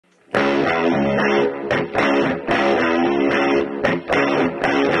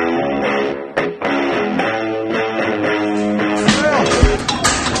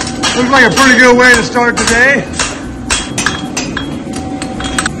like a pretty good way to start the day.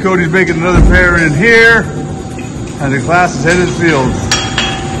 Cody's making another pair in here, and the class is headed to the field.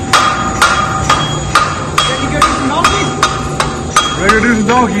 Ready to do some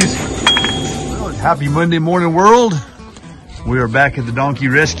donkeys? Well, happy Monday morning, world. We are back at the donkey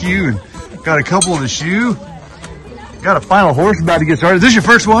rescue and got a couple in the shoe. Got a final horse about to get started. Is this your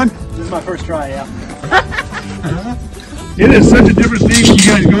first one? This is my first try, yeah. It is such a different thing when you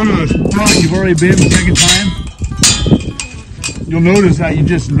guys go to a spot you've already been the second time. You'll notice how you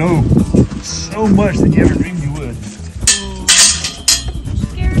just know so much that you ever dreamed you would.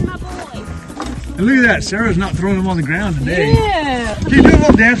 Scaring my boy. And look at that, Sarah's not throwing them on the ground today. Yeah. Can you do a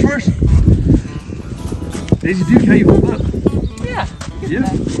little dance for us? Daisy Duke, how you hold up? Yeah.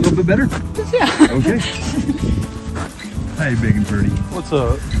 Yeah, a little bit better? Yeah. Okay. Hey, big and pretty. What's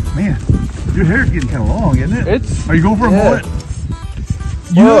up? Man, your hair's getting kind of long, isn't it? It's. Are you going for a mullet?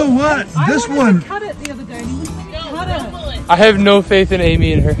 You know what? This one. Cut it the other day. Cut it. I have no faith in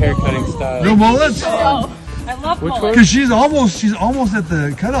Amy and her hair cutting style. No mullets? Oh, I love Which mullets. one? Because she's almost at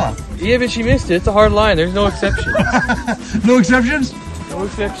the cutoff. Yeah, but she missed it. It's a hard line. There's no exceptions. No exceptions? No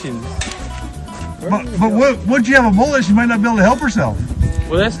exceptions. But once you have a mullet, she might not be able to help herself.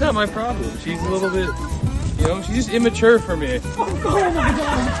 Well, that's not my problem. She's a little bit, you know, she's just immature for me. Oh my god.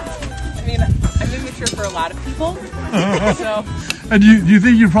 I mean, I'm immature for a lot of people. So. And do you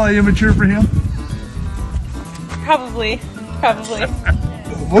think you're probably immature for him? Probably.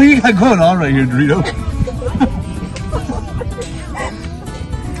 What do you got going on right here, Dorito?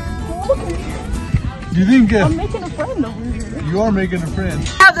 Do you think I'm making a friend over here. you are making a friend?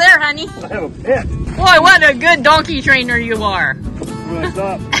 Up there, honey. I have a pet. Boy, what a good donkey trainer you are. When I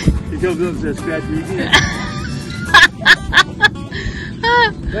stop, he comes up and says, "Scratch me again."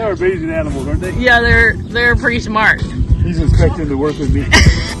 They are amazing animals, aren't they? Yeah, they're pretty smart. He's expecting to work with me.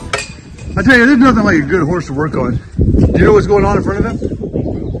 I tell you, there's nothing like a good horse to work on. Do you know what's going on in front of him?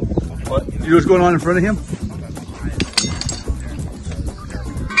 What? You know what's going on in front of him?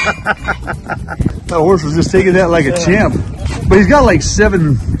 That horse was just taking that like a champ. But he's got like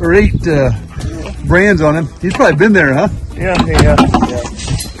 7 or 8 brands on him. He's probably been there, huh? Yeah.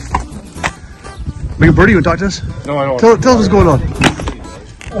 Megan Birdie, you want to talk to us? No, I don't. Tell us what's going on. I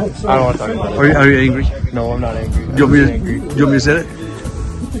don't want to talk about it. Are you angry? No, I'm not angry. Do you want me to say it?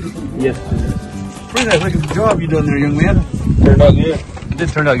 Yes. Pretty nice looking job you done there, young man. Turned out good. It did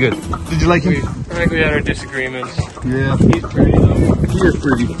turn out good. Did you like him? I think we had our disagreements. Yeah. He's pretty though. He is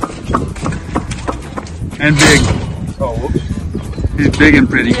pretty. And big. Oh, whoops. He's big and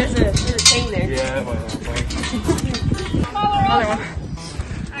pretty. There's a thing there. Yeah, that might Another one.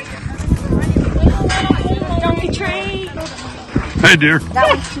 Donkey train. Hey, dear. That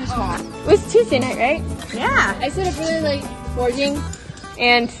one's too small. It was Tuesday night, right? Yeah. I stayed up really late foraging,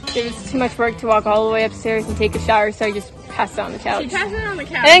 and there was too much work to walk all the way upstairs and take a shower, so I just passed out on the couch. She passed it on the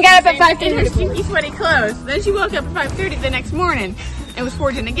couch. And then got up at in her 5:30. stinky, sweaty clothes. Then she woke up at 5:30 the next morning and was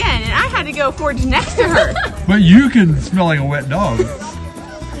foraging again, and I had to go forage next to her. But you can smell like a wet dog.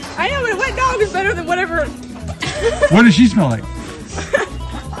 I know, but a wet dog is better than whatever. What does she smell like?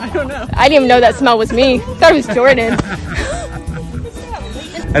 I don't know. I didn't even know that smell was me. I thought it was Jordan.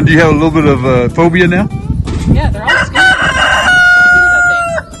 And do you have a little bit of phobia now? Yeah, they're all scared.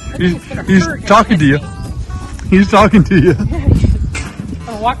 He's talking to you. He's talking to you.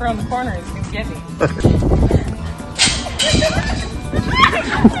 I'll walk around the corner and it's gonna get me.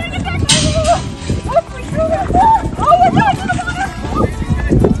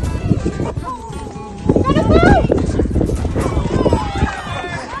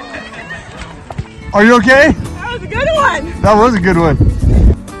 Are you okay? That was a good one. That was a good one.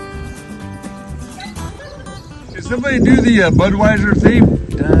 Can somebody do the Budweiser theme?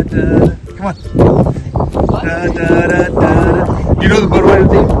 Da, da. Come on. Da, da, da, da. You know the Budweiser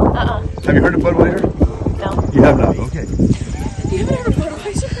theme? Have you heard of Budweiser? No. You have not? Okay. You haven't heard of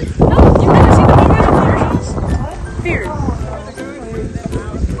Budweiser? No, you've never seen the Budweiser beer.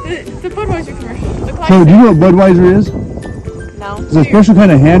 The Budweiser commercial. The So do you know what Budweiser is? No. It's a special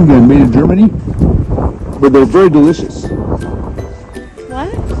kind of handgun made in Germany, but they're very delicious. What?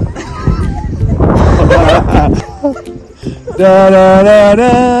 Da da da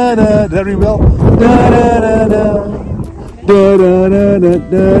da da. Does that ring a bell? Da da da da. Da da da da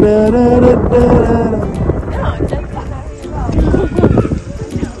da da da da. No, it doesn't.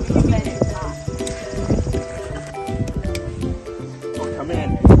 Come in.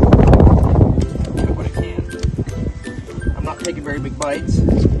 Do what I can. I'm not taking very big bites.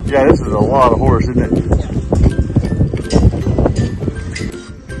 Yeah, this is a lot of horse, isn't it?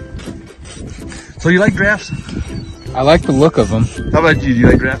 So you like drafts? I like the look of them. How about you? Do you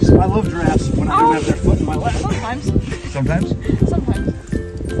like giraffes? I love giraffes when I don't have their foot in my lap. Sometimes. Sometimes? Sometimes.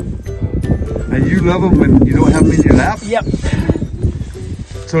 And you love them when you don't have them in your lap? Yep.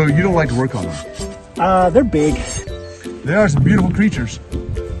 So you don't like to work on them? They're big. They are some beautiful creatures.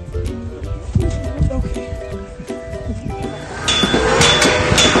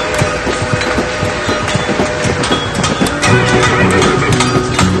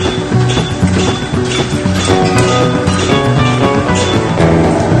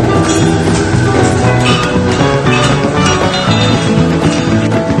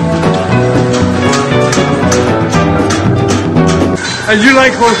 And you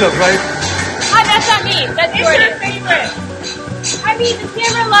like close-ups, right? That's not me. That's Jordan. favorite. I mean, the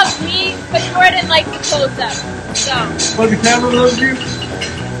camera loves me, but Jordan likes the close-up. So. But the camera loves you?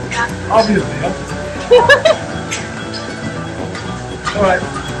 Yeah. Obviously, huh? All right.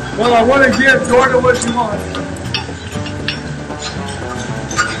 Well, I want to give Jordan what she wants.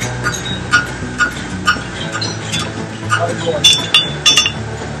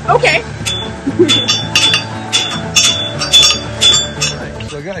 Okay.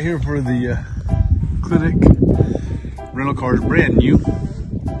 So I got here for the clinic. Rental car is brand new.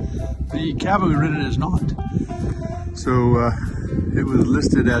 The cabin we rented is not. So it was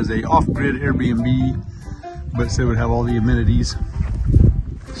listed as a off-grid Airbnb, but said it would have all the amenities.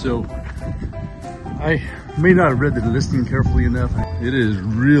 So I may not have read the listing carefully enough. It is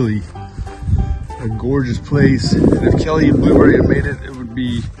really a gorgeous place. And if Kelly and Blueberry had made it, it would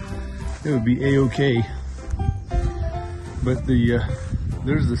be a-okay. But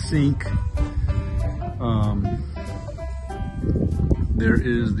there's the sink. There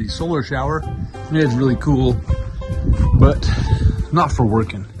is the solar shower. It's really cool, but not for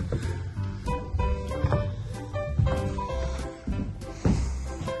working.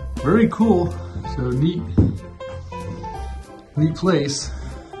 Very cool. So neat place.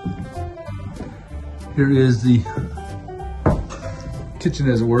 Here is the kitchen,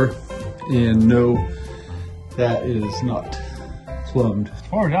 as it were, and no, that is not plumbed. As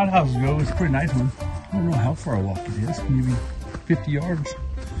far as outhouses go, it's a pretty nice one. I don't know how far a walk it is, maybe 50 yards.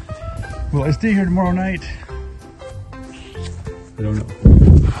 Will I stay here tomorrow night? I don't know.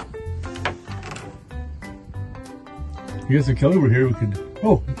 I guess if Kelly were here, we could,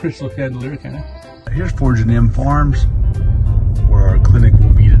 oh, crystal chandelier kind of. Here's Forging M Farms, where our clinic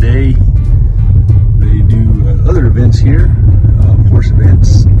will be today. They do other events here, horse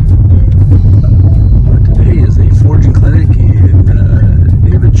events. Today is a forging clinic in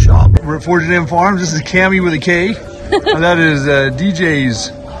David's shop. We're at Forging M Farms. This is Cammie with a K. That is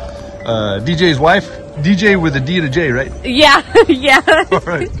DJ's wife. DJ with a D and a J, right? Yeah, yeah. All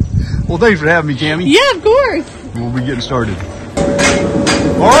right. Well, thanks for having me, Cammie. Yeah, of course. We'll be getting started.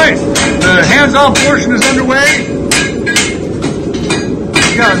 All right, the hands-on portion is underway. We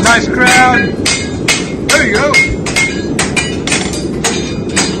got a nice crowd. There you go.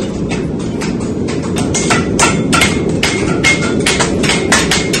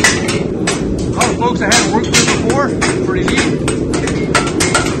 A lot of folks I haven't worked with before. Pretty neat.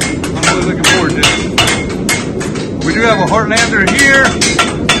 I'm really looking forward to it. We do have a Heartlander here,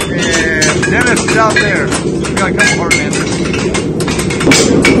 and Dennis is out there. We got a couple Heartlanders.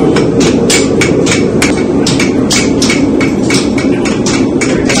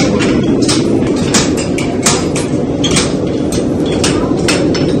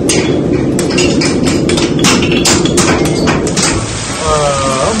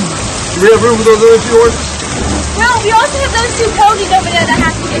 Do we have room for those other two horses? No, we also have those two ponies over there that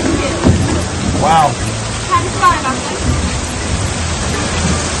have to get to. Wow. Kind of sorry about that.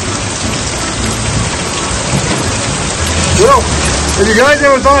 Well, if you guys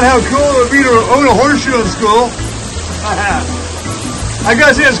ever thought how cool it would be to own a horseshoe in school, I have. I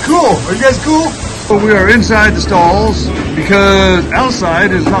gotta say it's cool. Are you guys cool? Well, we are inside the stalls because outside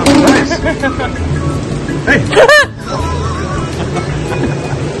is not so nice. Hey.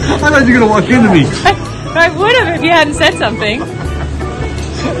 I thought you were gonna walk into me. I would have if you hadn't said something.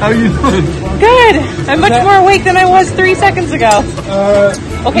 How are you doing? Good. I'm much more awake than I was 3 seconds ago.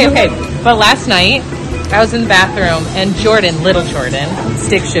 Okay. But last night, I was in the bathroom, and Jordan, little Jordan,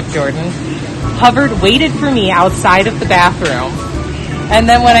 stick shift Jordan, waited for me outside of the bathroom. And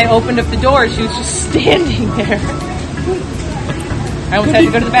then when I opened up the door, she was just standing there. I almost had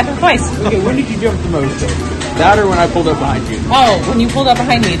to go to the bathroom twice. Okay, when did you jump the most though? That or when I pulled up behind you? Oh, when you pulled up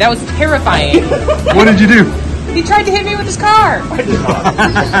behind me. That was terrifying. What did you do? He tried to hit me with his car. I did not.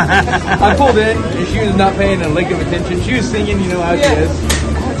 I pulled in and she was not paying a lick of attention. She was singing, you know how she is.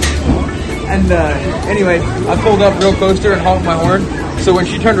 And And anyway, I pulled up real close to her and honked my horn. So when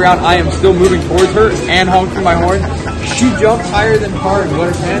she turned around, I am still moving towards her and honking my horn. She jumped higher than car and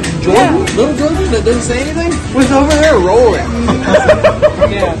wet her pants. Jordan, little Jordan that didn't say anything, was over there rolling.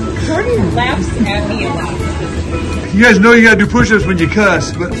 Yeah. Jordan laughs at me a lot. You guys know you gotta do push-ups when you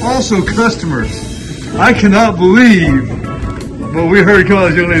cuss, but also customers. I cannot believe what we heard come out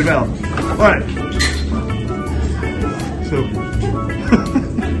of this young lady's mouth. Alright. So,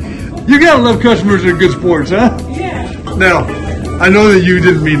 you gotta love customers that are good sports, huh? Yeah. Now, I know that you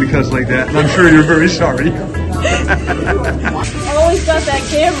didn't mean to cuss like that, and I'm sure you're very sorry. I always got that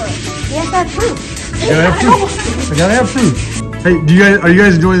camera. You have to have proof. I gotta have proof. Hey, are you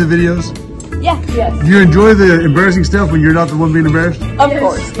guys enjoying the videos? Yeah. Yes. Do you enjoy the embarrassing stuff when you're not the one being embarrassed? Of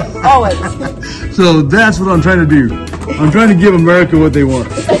course. Always. So that's what I'm trying to do. I'm trying to give America what they want.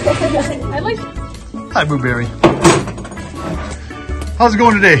 I like. Hi, Blueberry. How's it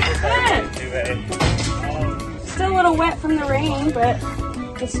going today? Still a little wet from the rain, but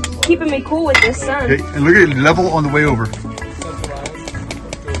it's keeping me cool with this sun. Okay, and look at it level on the way over.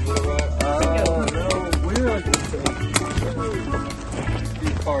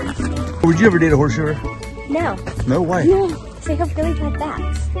 Would you ever date a horseshoer? No. No, why? No. They have really bad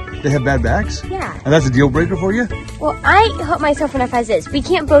backs. They have bad backs? Yeah. And that's a deal breaker for you? Well, I hurt myself enough as is. We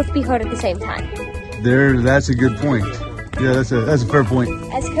can't both be hurt at the same time. That's a good point. Yeah, that's a fair point.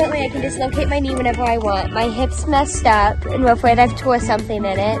 As currently, I can dislocate my knee whenever I want. My hip's messed up, and I'm afraid I've tore something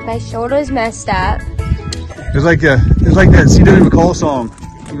in it. My shoulder's messed up. It's like that C.W. McCall song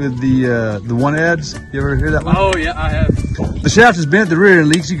with the one ads. You ever hear that one? Oh yeah, I have. The shaft is bent, the rear end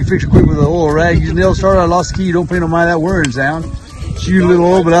leaks. You can fix it quick with an oil rag. Use nail starter. I lost the key. You don't pay no mind that whirring sound. Shoot a little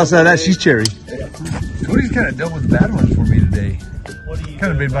oil, but outside of that, she's cherry. Cody's kind of dealt with the bad ones for me today.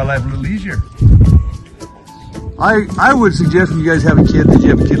 Kind of made my life a little easier. I would suggest when you guys have a kid that you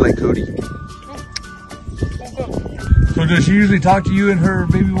have a kid like Cody. So does she usually talk to you in her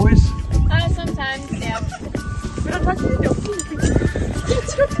baby voice? Sometimes, yeah. We don't talk to the donkey.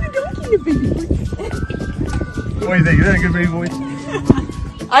 Let's talk to the donkey in the baby voice. What do you think? Is that a good baby voice?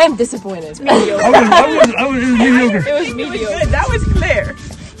 I am disappointed. I was mediocre. It was mediocre. That was Claire.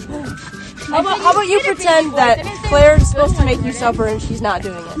 How about you pretend that Claire's supposed to make you supper and she's not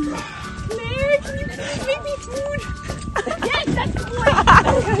doing it? Claire, can you please make me food? Yes, that's the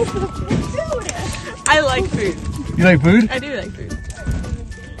point. I like food. You like food? I do like food.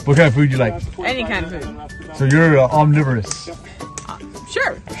 What kind of food you like? Any kind of food. So you're omnivorous.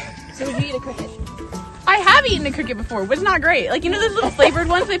 Sure. So would you eat a cricket? I have eaten a cricket before. It was not great. Like, you know those little flavored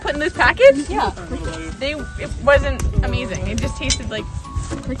ones they put in this package? Yeah. It wasn't amazing. It just tasted like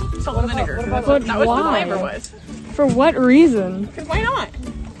salt and vinegar. That was the flavor was. For what reason? Because why not?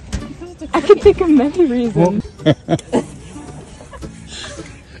 I can think of many reasons.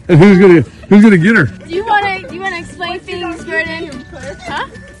 And who's gonna get her? Do you wanna explain things, Jordan? Huh?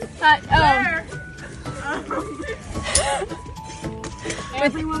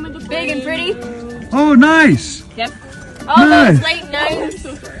 Every woman to big and pretty. Oh, nice. Yep. All Nice. those late nights.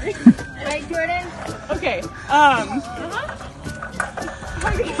 Right, Jordan? Okay.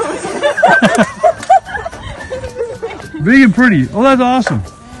 Big and pretty. Oh, that's awesome.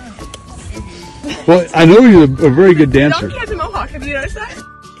 Well, I know you're a very good dancer. Donkey has a mohawk. Have you noticed that?